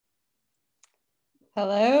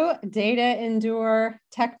Hello, Data Endure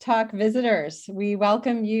Tech Talk visitors. We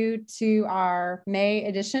welcome you to our May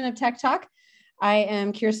edition of Tech Talk. I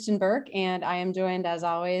am Kirsten Burke, and I am joined, as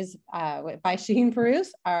always, by Shaheen Peruz,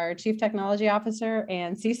 our Chief Technology Officer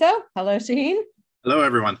and CISO. Hello, Shaheen. Hello,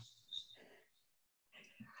 everyone.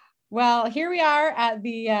 Well, here we are at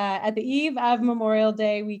the eve of Memorial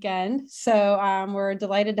Day weekend. So we're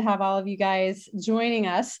delighted to have all of you guys joining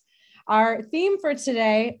us. Our theme for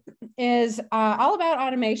today is all about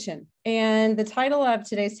automation. And the title of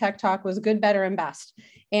today's Tech Talk was Good, Better, and Best.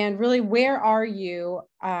 And really, where are you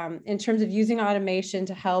in terms of using automation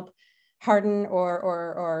to help harden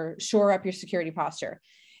or shore up your security posture?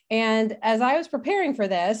 And as I was preparing for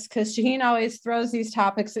this, because Shaheen always throws these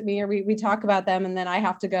topics at me, or we talk about them, and then I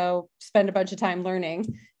have to go spend a bunch of time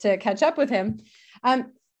learning to catch up with him.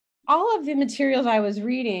 All of the materials I was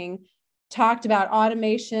reading talked about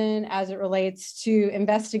automation as it relates to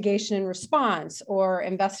investigation and response, or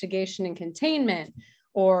investigation and containment,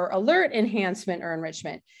 or alert enhancement or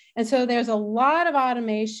enrichment. And so there's a lot of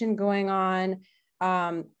automation going on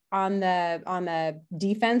the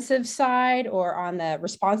defensive side, or on the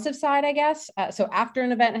responsive side, I guess. So after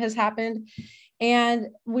an event has happened. And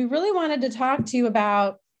we really wanted to talk to you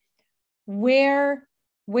about where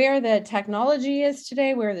the technology is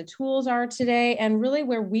today, where the tools are today, and really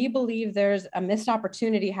where we believe there's a missed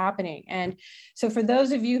opportunity happening. And so for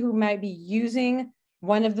those of you who might be using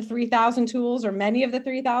one of the 3,000 tools, or many of the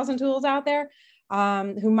 3,000 tools out there,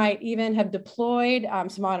 who might even have deployed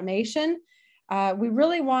some automation, we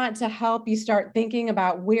really want to help you start thinking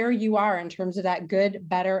about where you are in terms of that good,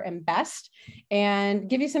 better, and best, and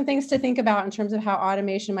give you some things to think about in terms of how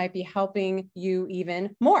automation might be helping you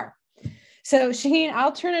even more. So Shaheen,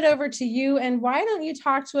 I'll turn it over to you. And why don't you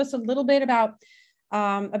talk to us a little bit about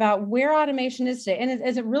where automation is today? And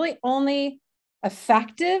is it really only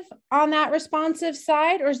effective on that responsive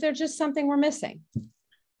side, or is there just something we're missing?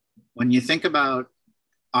 When you think about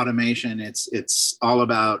automation, it's all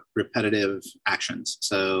about repetitive actions.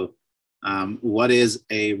 So what is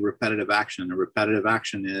a repetitive action? A repetitive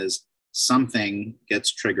action is something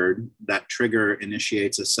gets triggered. That trigger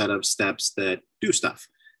initiates a set of steps that do stuff.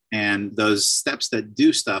 And those steps that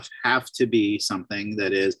do stuff have to be something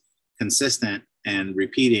that is consistent and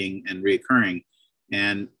repeating and reoccurring.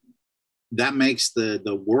 And that makes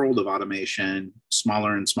the world of automation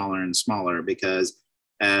smaller and smaller and smaller, because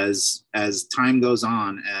as time goes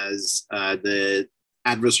on, as the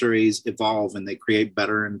adversaries evolve and they create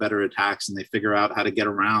better and better attacks, and they figure out how to get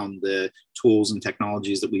around the tools and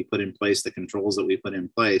technologies that we put in place, the controls that we put in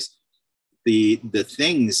place, the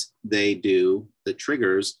things they do, the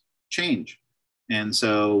triggers, change. And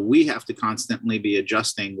so we have to constantly be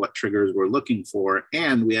adjusting what triggers we're looking for,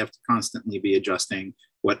 and we have to constantly be adjusting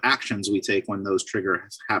what actions we take when those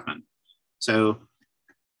triggers happen. So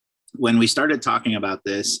when we started talking about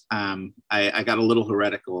this, I got a little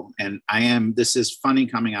heretical, and this is funny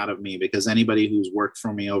coming out of me, because anybody who's worked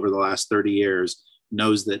for me over the last 30 years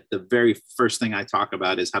knows that the very first thing I talk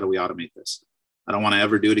about is, how do we automate this? I don't want to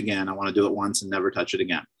ever do it again. I want to do it once and never touch it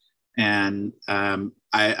again. And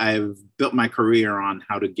I've built my career on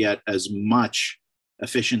how to get as much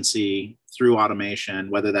efficiency through automation,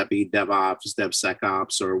 whether that be DevOps,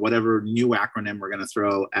 DevSecOps, or whatever new acronym we're going to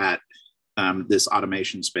throw at this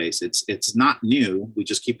automation space. It's not new. We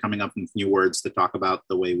just keep coming up with new words to talk about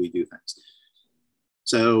the way we do things.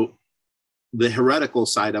 So the heretical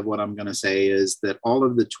side of what I'm going to say is that all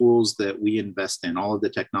of the tools that we invest in, all of the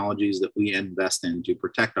technologies that we invest in to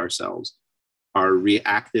protect ourselves, are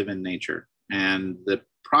reactive in nature. And the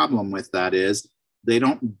problem with that is they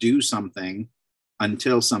don't do something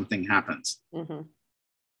until something happens. Mm-hmm.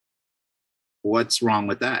 What's wrong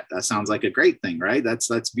with that? That sounds like a great thing, right?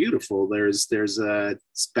 That's beautiful. There's a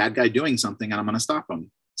bad guy doing something, and I'm going to stop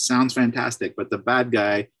him. Sounds fantastic, but the bad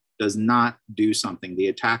guy does not do something. The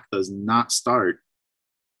attack does not start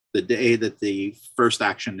the day that the first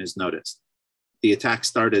action is noticed. The attack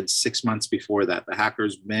started 6 months before that. The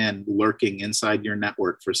hacker's been lurking inside your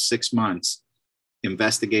network for 6 months,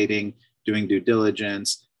 investigating, doing due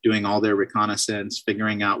diligence, doing all their reconnaissance,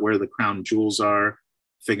 figuring out where the crown jewels are,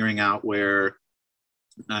 figuring out where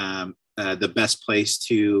the best place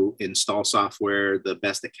to install software, the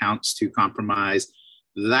best accounts to compromise.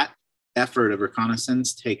 That effort of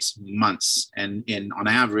reconnaissance takes months. And on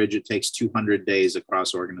average, it takes 200 days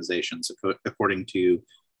across organizations, according to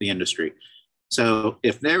the industry. So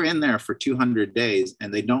if they're in there for 200 days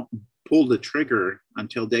and they don't pull the trigger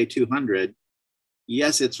until day 200,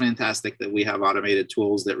 yes, it's fantastic that we have automated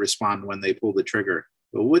tools that respond when they pull the trigger.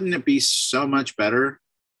 But wouldn't it be so much better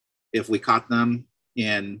if we caught them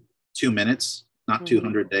in 2 minutes, not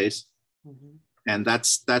 200 days? And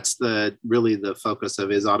that's the really the focus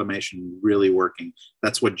of, is automation really working?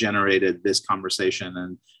 That's what generated this conversation.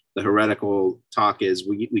 And the heretical talk is,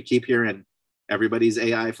 we keep hearing everybody's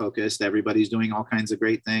AI focused, everybody's doing all kinds of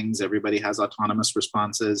great things, everybody has autonomous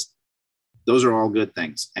responses. Those are all good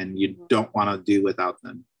things, and you don't want to do without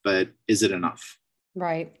them. But is it enough?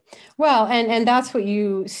 Right. Well, and that's what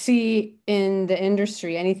you see in the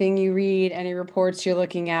industry. Anything you read, any reports you're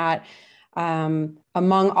looking at,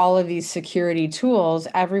 among all of these security tools,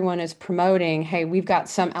 everyone is promoting, hey, we've got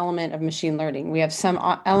some element of machine learning. We have some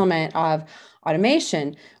element of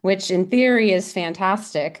automation, which in theory is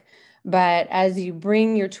fantastic. But as you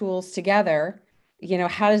bring your tools together,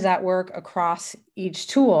 how does that work across each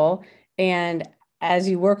tool? And as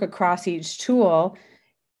you work across each tool,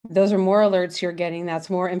 those are more alerts you're getting. That's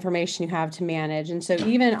more information you have to manage. And so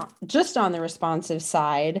even just on the responsive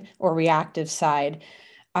side or reactive side,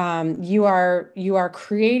 you are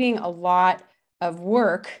creating a lot of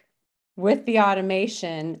work with the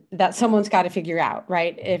automation that someone's got to figure out,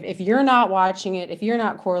 right? If you're not watching it, if you're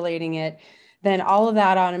not correlating it, then all of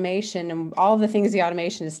that automation and all of the things the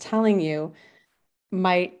automation is telling you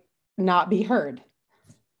might not be heard.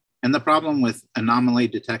 And the problem with anomaly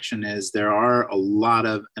detection is there are a lot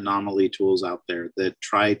of anomaly tools out there that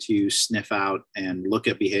try to sniff out and look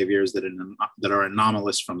at behaviors that are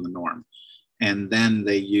anomalous from the norm. And then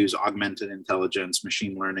they use augmented intelligence,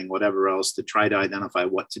 machine learning, whatever else, to try to identify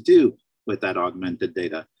what to do with that augmented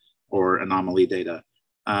data or anomaly data.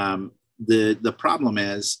 The problem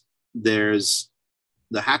is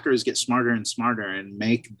the hackers get smarter and smarter and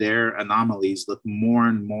make their anomalies look more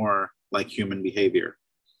and more like human behavior.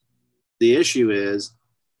 The issue is,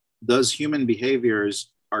 those human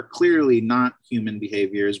behaviors are clearly not human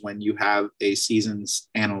behaviors when you have a seasoned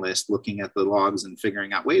analyst looking at the logs and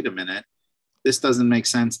figuring out, wait a minute, this doesn't make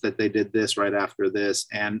sense that they did this right after this.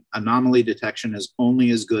 And anomaly detection is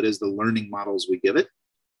only as good as the learning models we give it,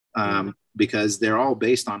 because they're all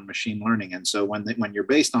based on machine learning. And so when you're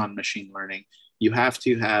based on machine learning, you have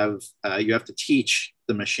to teach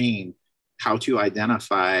the machine how to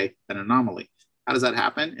identify an anomaly. How does that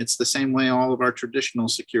happen? It's the same way all of our traditional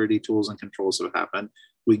security tools and controls have happened.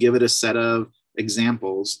 We give it a set of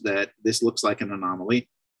examples that this looks like an anomaly.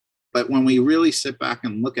 But when we really sit back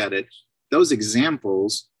and look at it, those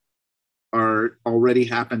examples are already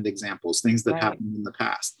happened examples, things that happened in the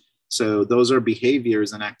past. So those are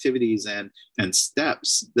behaviors and activities and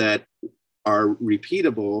steps that are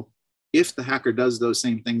repeatable if the hacker does those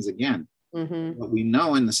same things again. Mm-hmm. What we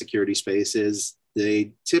know in the security space is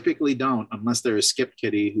they typically don't, unless they're a skip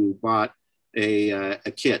kiddie who bought a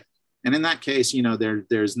kit. And in that case,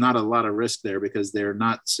 there's not a lot of risk there because they're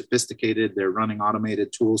not sophisticated. They're running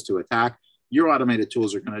automated tools to attack. Your automated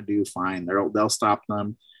tools are going to do fine. They'll stop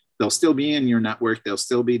them. They'll still be in your network. They'll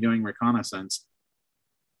still be doing reconnaissance.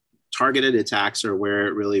 Targeted attacks are where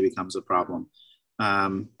it really becomes a problem.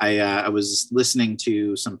 I was listening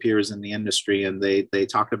to some peers in the industry, and they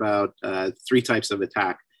talked about 3 types of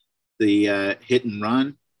attack: the hit and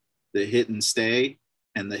run, the hit and stay,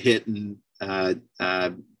 and the hit and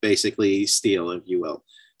basically steal, if you will.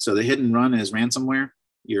 So the hit and run is ransomware.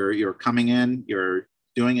 You're coming in, you're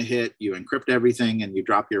doing a hit, you encrypt everything, and you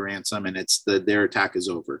drop your ransom, and their attack is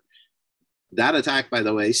over. That attack, by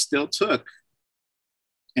the way, still took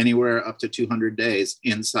anywhere up to 200 days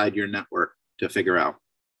inside your network to figure out.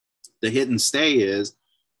 The hit and stay is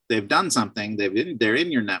they've done something, they're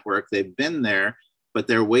in your network, they've been there, but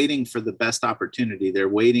they're waiting for the best opportunity. They're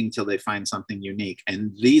waiting till they find something unique.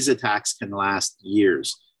 And these attacks can last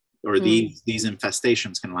years, or these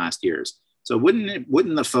infestations can last years. So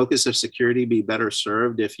wouldn't the focus of security be better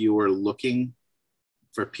served if you were looking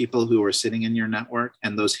for people who are sitting in your network?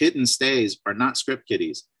 And those hidden stays are not script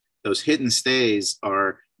kiddies. Those hidden stays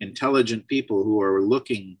are intelligent people who are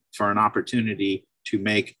looking for an opportunity to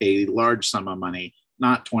make a large sum of money,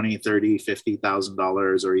 not $20, $30,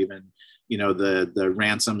 $50,000, or even the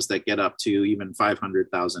ransoms that get up to even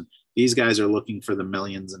 500,000. These guys are looking for the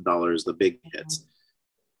millions of dollars, the big hits.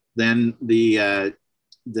 Then the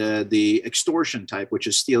extortion type, which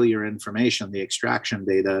is steal your information, the extraction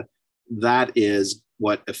data, that is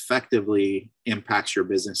what effectively impacts your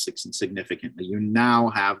business significantly. You now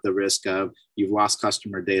have the risk of you've lost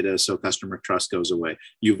customer data, so customer trust goes away.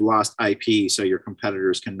 You've lost IP, so your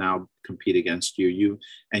competitors can now compete against you.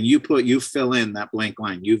 You fill in that blank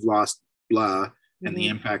line. You've lost blah, and the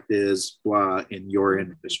impact is blah in your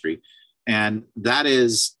industry. And that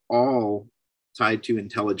is all tied to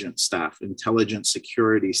intelligence staff, intelligent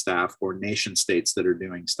security staff, or nation states that are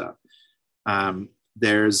doing stuff.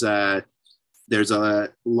 There's a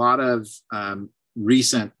lot of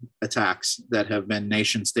recent attacks that have been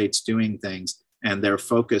nation states doing things And their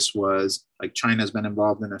focus was, like, China's been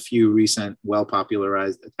involved in a few recent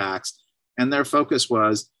well-popularized attacks. And their focus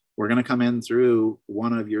was, we're going to come in through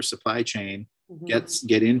one of your supply chain,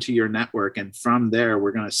 get into your network. And from there,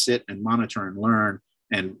 we're going to sit and monitor and learn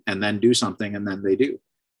and then do something. And then they do.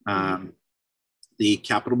 The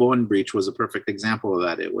Capital One breach was a perfect example of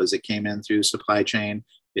that. It came in through supply chain.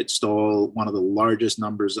 It stole one of the largest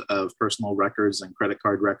numbers of personal records and credit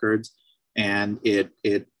card records. And it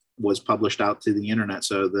was published out to the internet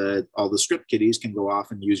so that all the script kiddies can go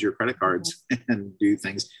off and use your credit cards and do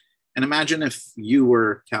things. And imagine if you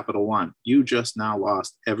were Capital One, you just now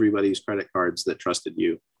lost everybody's credit cards that trusted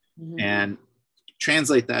you. And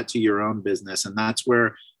translate that to your own business. And that's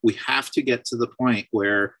where we have to get to the point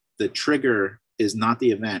where the trigger is not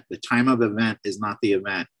the event. The time of event is not the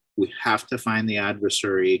event. We have to find the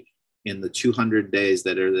adversary in the 200 days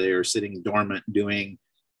that are there sitting dormant, doing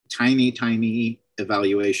tiny, tiny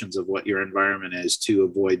evaluations of what your environment is to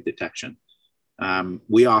avoid detection.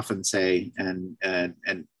 We often say, and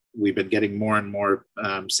we've been getting more and more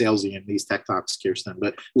salesy in these tech talks, Kirsten,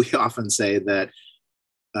 but we often say that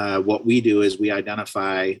what we do is we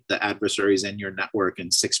identify the adversaries in your network in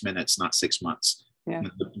 6 minutes, not 6 months. Yeah.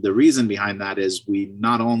 The reason behind that is we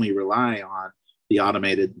not only rely on the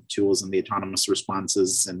automated tools and the autonomous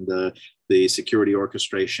responses and the security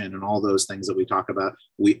orchestration and all those things that we talk about,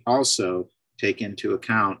 we also take into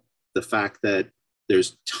account the fact that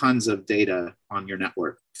there's tons of data on your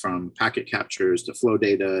network, from packet captures to flow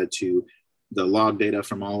data to the log data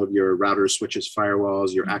from all of your routers, switches,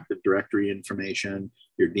 firewalls, your Active Directory information,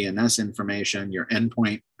 your DNS information, your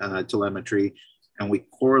endpoint telemetry. And we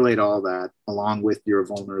correlate all that along with your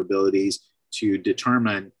vulnerabilities to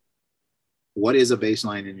determine what is a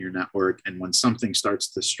baseline in your network. And when something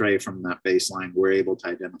starts to stray from that baseline, we're able to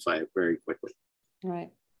identify it very quickly.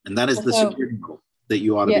 Right. And that is the security model that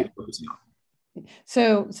you ought to be focusing on.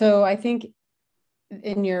 So I think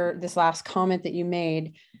in this last comment that you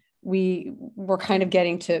made, we were kind of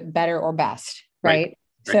getting to better or best, right?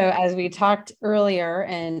 So as we talked earlier,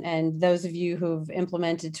 and those of you who've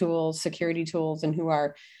implemented tools, security tools, and who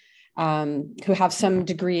who have some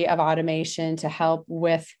degree of automation to help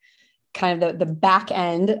with kind of the back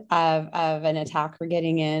end of an attacker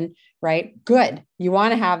getting in, right? Good. You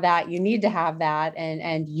want to have that. You need to have that.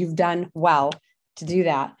 And you've done well to do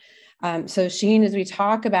that. So Shaheen, as we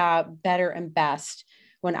talk about better and best,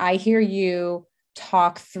 when I hear you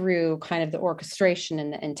talk through kind of the orchestration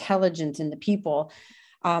and the intelligence and the people,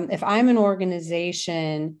 if I'm an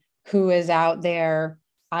organization who is out there,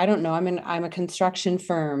 I don't know, I'm a construction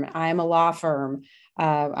firm, I'm a law firm,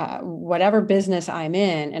 whatever business I'm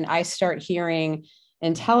in, and I start hearing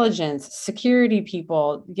intelligence, security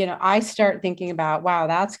people, I start thinking about, wow,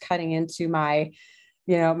 that's cutting into my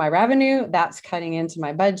revenue, that's cutting into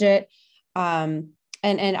my budget. And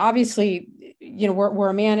obviously, we're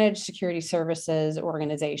a managed security services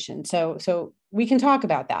organization. So we can talk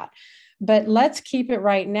about that, but let's keep it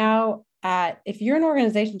right now at, if you're an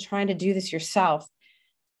organization trying to do this yourself,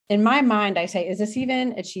 in my mind, I say, is this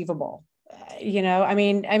even achievable?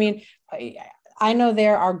 I know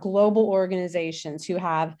there are global organizations who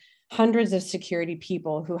have hundreds of security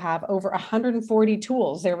people who have over 140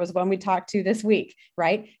 tools. There was one we talked to this week,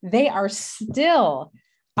 right? They are still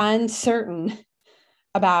uncertain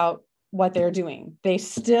about what they're doing. They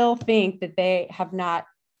still think that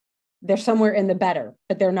they're somewhere in the better,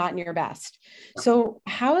 but they're not near best. So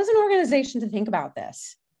how is an organization to think about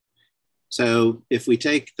this? So if we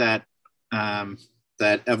take that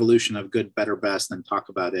evolution of good, better, best and talk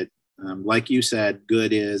about it, like you said,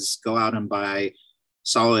 good is go out and buy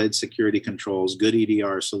solid security controls, good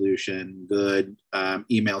EDR solution, good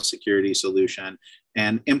email security solution,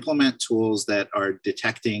 and implement tools that are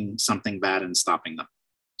detecting something bad and stopping them.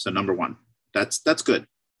 So number one, that's good.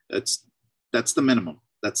 That's the minimum.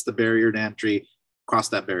 That's the barrier to entry. Cross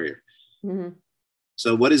that barrier. Mm-hmm.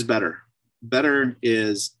 So what is better? Better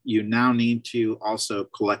is you now need to also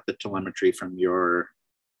collect the telemetry from your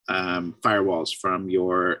firewalls, from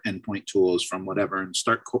your endpoint tools, from whatever, and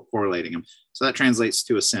start correlating them. So that translates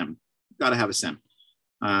to a SIEM. You've got to have a SIEM.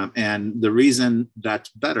 And the reason that's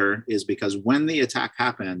better is because when the attack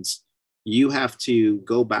happens, you have to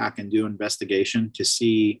go back and do investigation to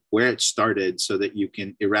see where it started so that you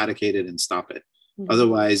can eradicate it and stop it. Mm-hmm.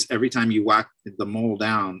 Otherwise, every time you whack the mole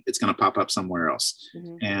down, it's going to pop up somewhere else.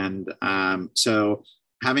 Mm-hmm. And so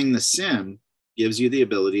having the SIEM gives you the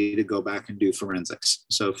ability to go back and do forensics.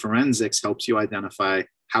 So forensics helps you identify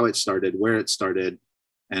how it started, where it started,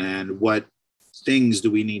 and what things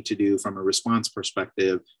do we need to do from a response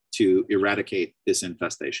perspective to eradicate this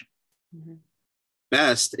infestation. Mm-hmm.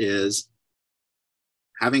 Best is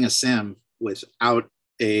having a SIEM without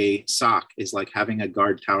a SOC is like having a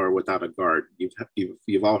guard tower without a guard.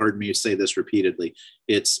 You've all heard me say this repeatedly.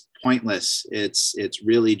 It's pointless. It's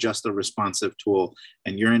really just a responsive tool,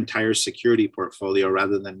 and your entire security portfolio,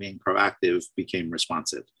 rather than being proactive, became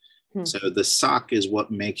responsive. So the SOC is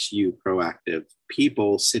what makes you proactive.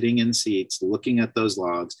 People sitting in seats, looking at those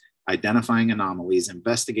logs, identifying anomalies,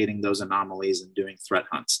 investigating those anomalies, and doing threat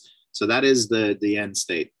hunts. So that is the end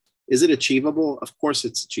state. Is it achievable? Of course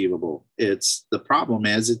it's achievable. The problem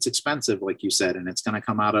is it's expensive, like you said, and it's going to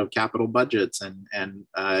come out of capital budgets and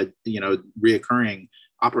reoccurring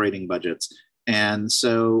operating budgets. And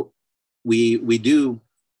so we do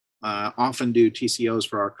often do TCOs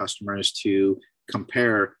for our customers to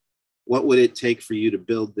compare what would it take for you to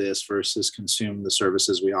build this versus consume the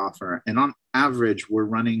services we offer. And on average, we're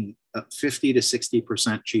running 50 to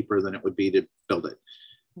 60% cheaper than it would be to build it.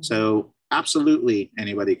 So absolutely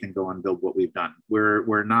anybody can go and build what we've done.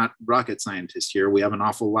 We're not rocket scientists here. We have an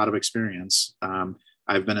awful lot of experience.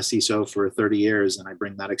 I've been a CISO for 30 years, and I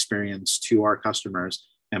bring that experience to our customers.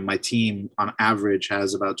 And my team on average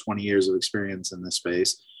has about 20 years of experience in this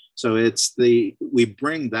space. So we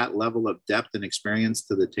bring that level of depth and experience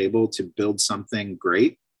to the table to build something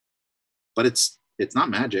great, but it's not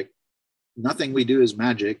magic. Nothing we do is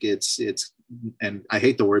magic. And I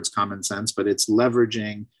hate the words common sense, but it's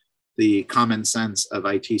leveraging the common sense of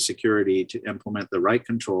IT security to implement the right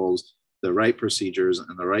controls, the right procedures,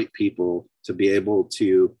 and the right people to be able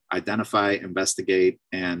to identify, investigate,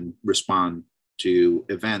 and respond to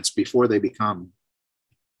events before they become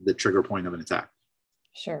the trigger point of an attack.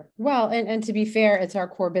 Sure. Well, and to be fair, it's our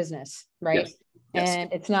core business, right? Yes. Yes.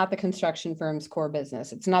 And it's not the construction firm's core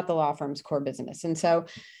business. It's not the law firm's core business. And so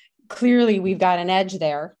clearly we've got an edge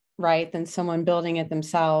there, right, than someone building it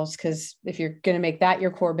themselves. Because if you're going to make that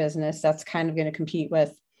your core business, that's kind of going to compete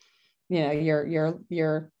with,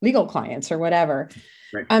 your legal clients or whatever.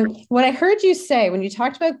 Right. What I heard you say when you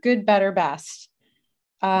talked about good, better, best,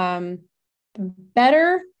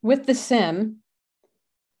 better with the SIEM,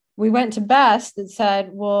 we went to best that said,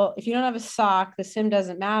 well, if you don't have a SOC, the SIEM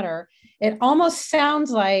doesn't matter. It almost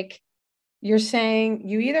sounds like you're saying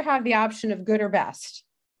you either have the option of good or best.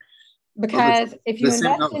 Because if you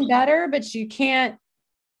invest in better, but you can't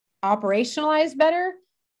operationalize better,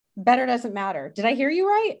 better doesn't matter. Did I hear you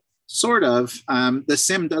right? Sort of. The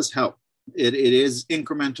SIEM does help. It is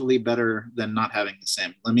incrementally better than not having the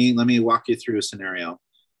SIEM. Let me walk you through a scenario.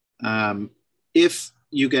 If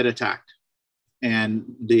you get attacked,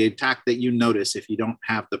 and the attack that you notice if you don't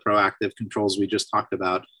have the proactive controls we just talked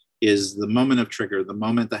about is the moment of trigger, the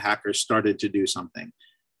moment the hacker started to do something.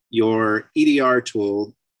 Your EDR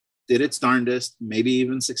tool did its darndest, maybe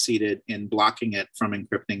even succeeded in blocking it from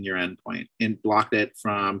encrypting your endpoint, and blocked it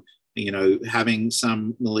from having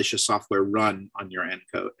some malicious software run on your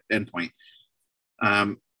endpoint.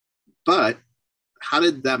 But how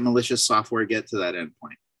did that malicious software get to that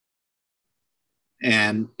endpoint?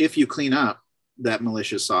 And if you clean up that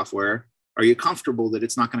malicious software, are you comfortable that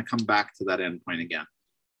it's not going to come back to that endpoint again?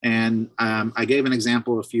 And I gave an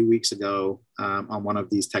example a few weeks ago on one of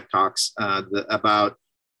these tech talks about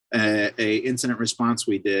a incident response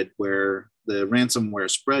we did where the ransomware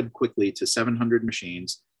spread quickly to 700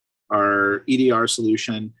 machines. Our EDR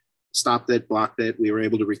solution stopped it, blocked it. We were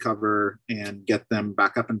able to recover and get them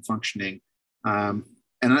back up and functioning. And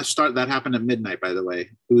that happened at midnight, by the way.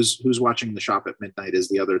 Who's watching the shop at midnight is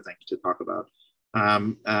the other thing to talk about.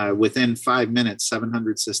 Within 5 minutes,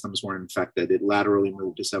 700 systems were infected. It laterally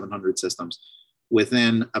moved to 700 systems.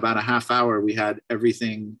 Within about a half hour, we had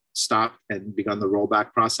everything stopped and begun the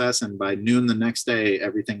rollback process. And by noon the next day,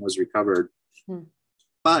 everything was recovered.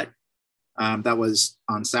 But that was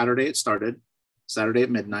on Saturday, it started. Saturday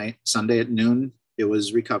at midnight, Sunday at noon, it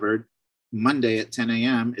was recovered. Monday at 10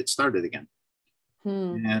 a.m., it started again.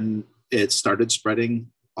 And it started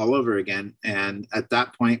spreading all over again. And at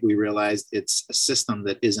that point, we realized it's a system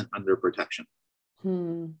that isn't under protection.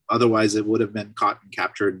 Otherwise, it would have been caught and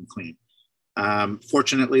captured and cleaned.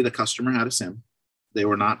 Fortunately, the customer had a SIEM. They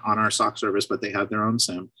were not on our SOC service, but they had their own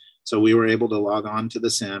SIEM. So we were able to log on to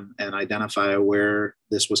the SIEM and identify where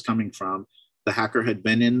this was coming from. The hacker had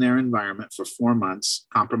been in their environment for 4 months,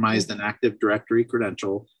 compromised an Active Directory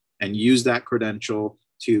credential, and used that credential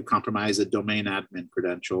to compromise a domain admin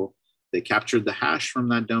credential. They captured the hash from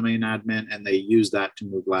that domain admin, and they used that to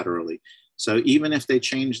move laterally. So even if they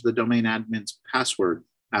changed the domain admin's password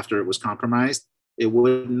after it was compromised, it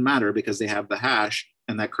wouldn't matter because they have the hash,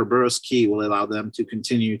 and that Kerberos key will allow them to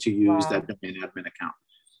continue to use that domain admin account.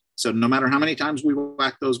 So no matter how many times we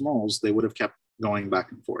whacked those moles, they would have kept going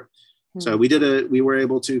back and forth. So we were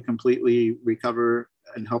able to completely recover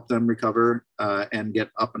and help them recover and get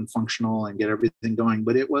up and functional and get everything going.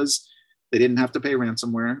 But they didn't have to pay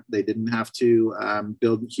ransomware. They didn't have to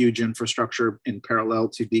build huge infrastructure in parallel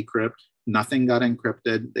to decrypt. Nothing got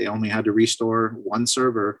encrypted. They only had to restore one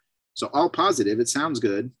server. So all positive. It sounds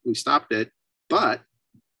good. We stopped it, but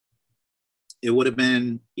it would have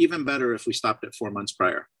been even better if we stopped it 4 months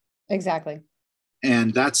prior. Exactly.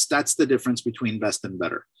 And that's the difference between best and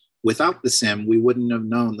better. Without the SIEM, we wouldn't have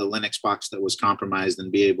known the Linux box that was compromised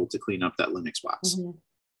and be able to clean up that Linux box.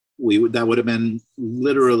 That would have been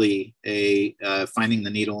literally a finding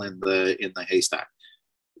the needle in the haystack.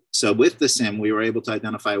 So with the SIEM, we were able to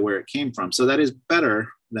identify where it came from. So that is better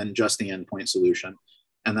than just the endpoint solution.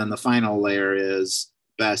 And then the final layer is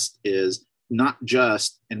best is not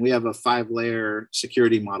just, and we have a 5-layer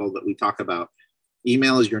security model that we talk about.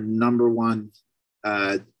 Email is your number one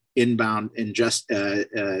inbound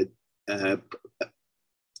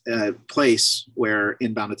place where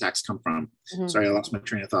inbound attacks come from. Sorry, I lost my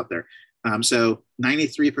train of thought there. So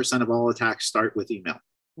 93% of all attacks start with email.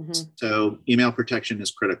 So email protection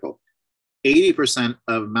is critical. 80%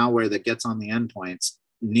 of malware that gets on the endpoints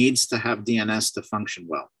needs to have DNS to function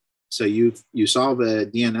well. So you solve a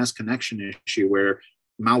DNS connection issue where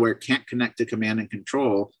malware can't connect to command and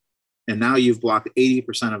control, and now you've blocked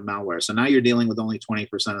 80% of malware. So now you're dealing with only 20%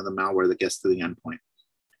 of the malware that gets to the endpoint.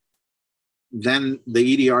 Then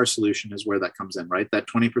the EDR solution is where that comes in, right? That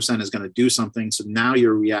 20% is going to do something. So now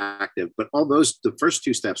you're reactive. But all those, the first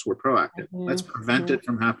 2 steps were proactive. Let's prevent it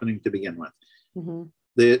from happening to begin with.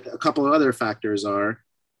 A couple of other factors are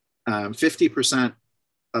 50%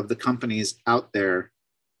 of the companies out there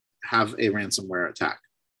have a ransomware attack.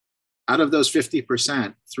 Out of those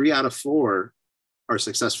 50%, 3 out of 4 are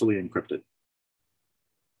successfully encrypted.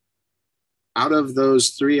 Out of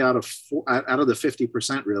those 3 out of 4, out of the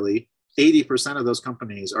 50%, really, 80% of those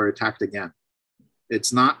companies are attacked again.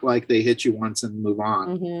 It's not like they hit you once and move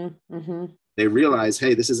on. They realize,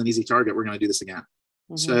 hey, this is an easy target. We're going to do this again.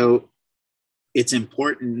 So it's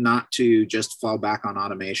important not to just fall back on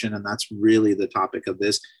automation. And that's really the topic of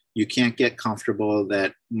this. You can't get comfortable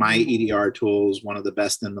that my EDR tool is one of the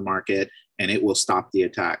best in the market and it will stop the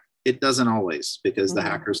attack. It doesn't always, because the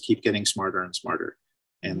hackers keep getting smarter and smarter,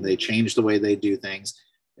 and they change the way they do things.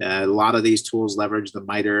 A lot of these tools leverage the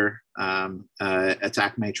MITRE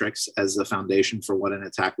attack matrix as the foundation for what an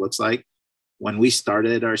attack looks like. When we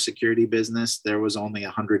started our security business, there was only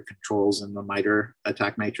 100 controls in the MITRE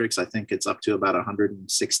attack matrix. I think it's up to about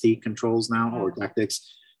 160 controls now, or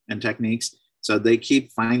tactics and techniques. So they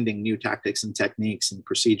keep finding new tactics and techniques and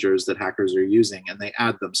procedures that hackers are using, and they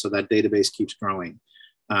add them. So that database keeps growing.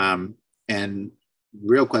 And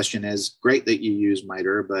real question is, great that you use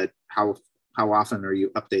MITRE, but how often are you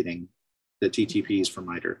updating the TTPs for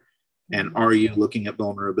MITRE? And are you looking at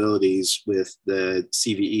vulnerabilities with the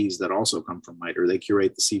CVEs that also come from MITRE? They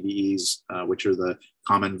curate the CVEs, which are the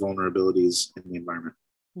common vulnerabilities in the environment.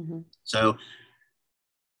 So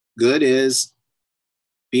good is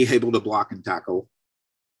be able to block and tackle.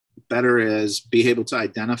 Better is be able to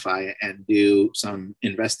identify and do some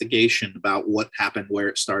investigation about what happened, where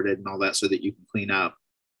it started, and all that, so that you can clean up.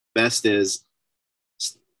 Best is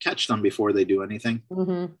catch them before they do anything.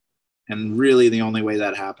 And really the only way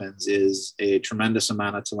that happens is a tremendous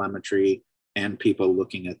amount of telemetry and people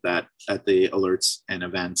looking at that, at the alerts and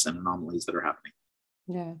events and anomalies that are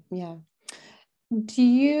happening. Yeah. Do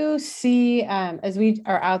you see, as we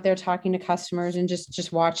are out there talking to customers and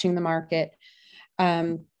just watching the market,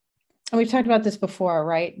 and we've talked about this before,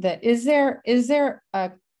 right? That is there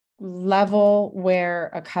a level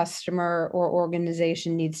where a customer or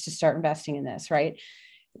organization needs to start investing in this, right?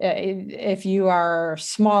 If you are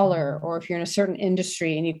smaller, or if you're in a certain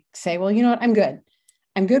industry and you say, well, you know what, I'm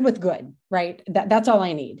good with good, right? That's all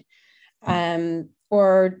I need.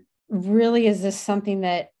 Or really, is this something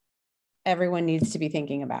that everyone needs to be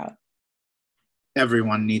thinking about?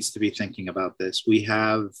 Everyone needs to be thinking about this. We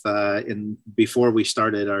have, before we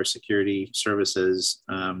started our security services,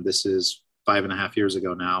 this is 5.5 years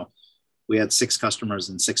ago now, we had 6 customers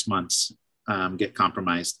in 6 months get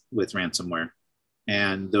compromised with ransomware.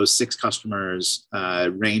 And those 6 customers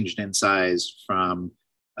ranged in size from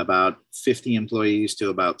about 50 employees to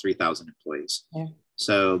about 3,000 employees.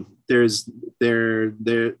 So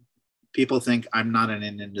people think I'm not in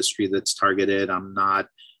an industry that's targeted.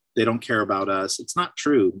 They don't care about us. It's not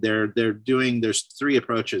true. There's 3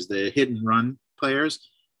 approaches. The hit and run players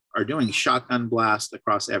are doing shotgun blast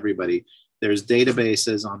across everybody. There's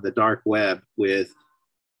databases on the dark web with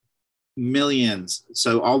millions.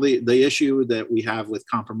 So all the issue that we have with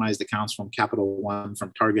compromised accounts from Capital One,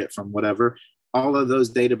 from Target, from whatever, all of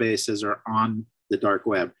those databases are on the dark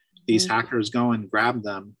web. these hackers go and grab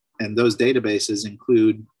them, and those databases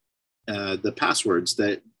include the passwords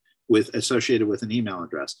that associated with an email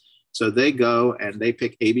address. So they go and they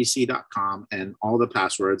pick abc.com and all the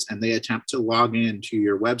passwords, and they attempt to log into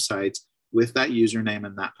your websites with that username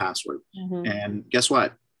and that password. And guess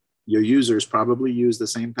what? Your users probably use the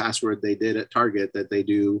same password they did at Target that they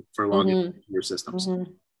do for logging into your systems,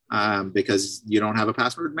 because you don't have a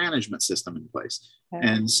password management system in place.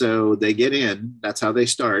 And so they get in, that's how they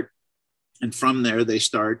start. And from there, they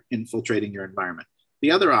start infiltrating your environment.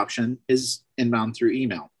 The other option is inbound through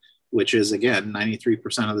email, which is, again,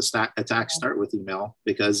 93% of the attacks start with email,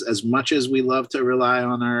 because as much as we love to rely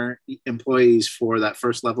on our employees for that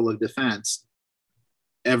first level of defense,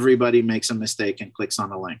 everybody makes a mistake and clicks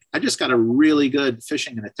on a link. I just got a really good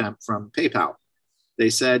phishing attempt from PayPal. They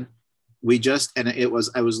said,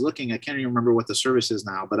 I was looking, I can't even remember what the service is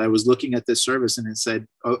now, but I was looking at this service and it said,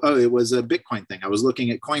 it was a Bitcoin thing. I was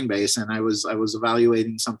looking at Coinbase and I was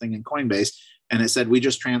evaluating something in Coinbase, and it said, we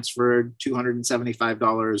just transferred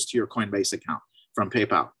 $275 to your Coinbase account from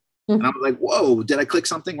PayPal. And I was like, whoa, did I click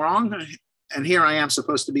something wrong? And here I am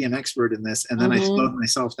supposed to be an expert in this. And then I slowed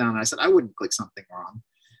myself down and I said, I wouldn't click something wrong.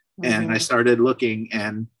 And I started looking,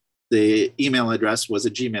 and the email address was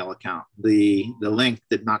a Gmail account. The link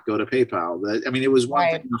did not go to PayPal. It was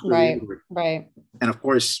one thing. Right. And of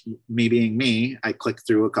course, me being me, I clicked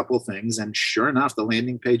through a couple of things, and sure enough, the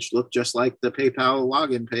landing page looked just like the PayPal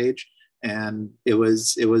login page. And it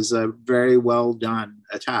was a very well done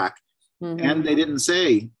attack. And they didn't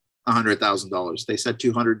say $100,000. They said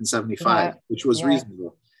 275, which was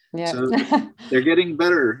reasonable. So they're getting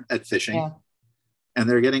better at phishing. And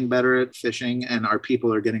they're getting better at phishing, and our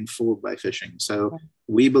people are getting fooled by phishing. So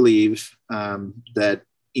we believe that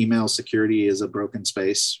email security is a broken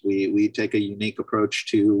space. We take a unique approach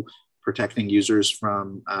to protecting users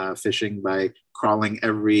from phishing by crawling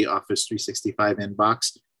every Office 365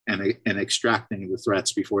 inbox and extracting the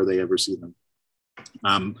threats before they ever see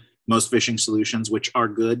them. Most phishing solutions, which are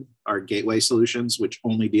good, are gateway solutions, which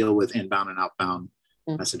only deal with inbound and outbound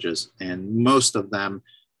messages. And most of them,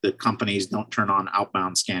 the companies don't turn on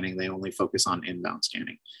outbound scanning. They only focus on inbound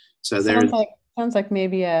scanning. So sounds like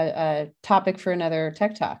maybe a topic for another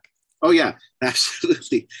tech talk. Oh yeah,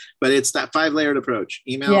 absolutely. But it's that 5-layered approach: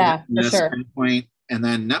 email, endpoint, and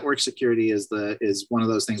then network security is one of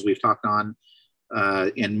those things we've talked on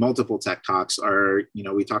in multiple tech talks.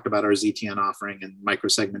 We talked about our ZTN offering and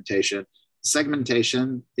microsegmentation.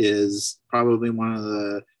 Segmentation is probably one of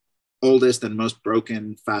the oldest and most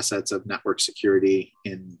broken facets of network security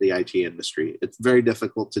in the IT industry. It's very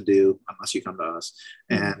difficult to do unless you come to us.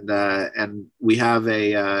 And we have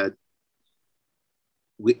it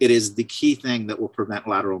is the key thing that will prevent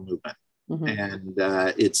lateral movement. And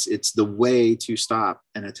it's the way to stop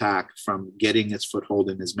an attack from getting its foothold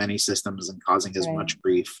in as many systems and causing as much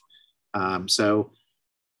grief. So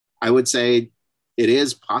I would say it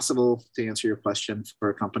is possible, to answer your question, for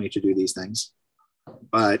a company to do these things,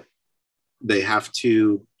 but they have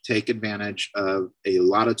to take advantage of a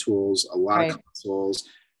lot of tools, a lot of consoles,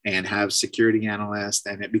 and have security analysts,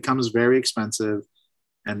 and it becomes very expensive.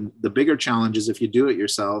 And the bigger challenge is, if you do it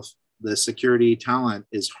yourself, the security talent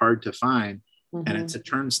is hard to find, and it's a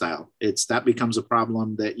turnstile. That becomes a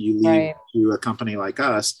problem that you leave to a company like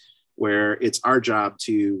us, where it's our job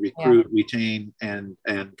to recruit, retain, and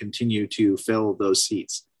continue to fill those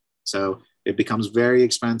seats. So it becomes very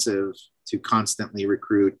expensive to constantly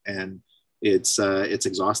recruit, and it's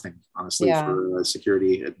exhausting, honestly, for a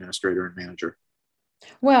security administrator and manager.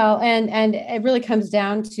 Well, and it really comes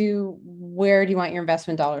down to, where do you want your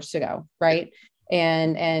investment dollars to go, right?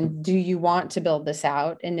 And do you want to build this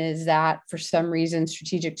out? And is that for some reason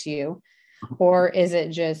strategic to you? Or is it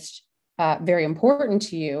just very important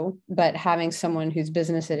to you, but having someone whose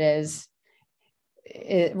business it is,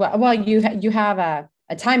 you have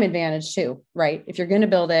a time advantage too, right? If you're going to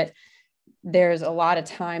build it, there's a lot of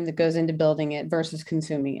time that goes into building it versus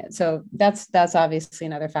consuming it. So that's obviously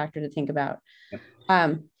another factor to think about.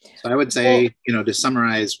 So I would say, to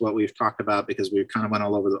summarize what we've talked about, because we kind of went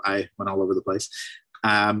all over the place.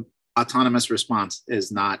 Autonomous response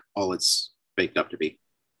is not all it's baked up to be.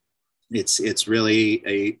 It's really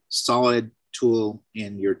a solid tool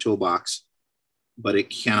in your toolbox, but it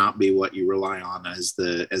cannot be what you rely on as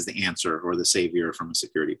the answer or the savior from a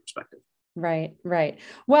security perspective. Right.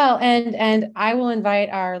 Well, and I will invite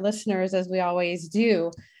our listeners, as we always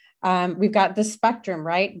do. We've got the spectrum,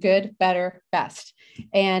 right? Good, better, best.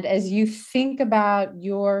 And as you think about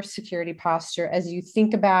your security posture, as you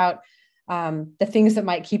think about the things that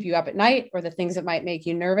might keep you up at night or the things that might make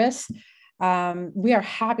you nervous, we are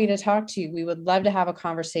happy to talk to you. We would love to have a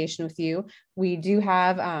conversation with you. We do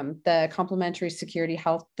have the complimentary security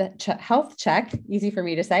health check, easy for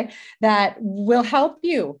me to say, that will help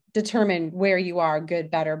you determine where you are good,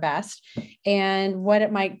 better, best, and what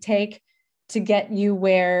it might take to get you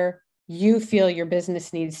where you feel your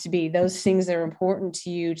business needs to be. Those things that are important to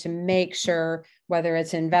you to make sure, whether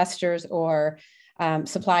it's investors or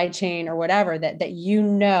supply chain or whatever, that you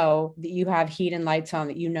know that you have heat and lights on,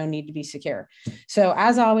 that you know need to be secure. So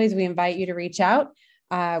as always, we invite you to reach out.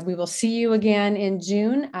 We will see you again in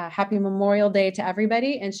June. Happy Memorial Day to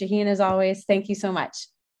everybody. And Shaheen, as always, thank you so much.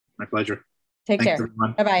 My pleasure. Take Thanks, care.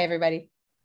 everyone. Bye-bye, everybody.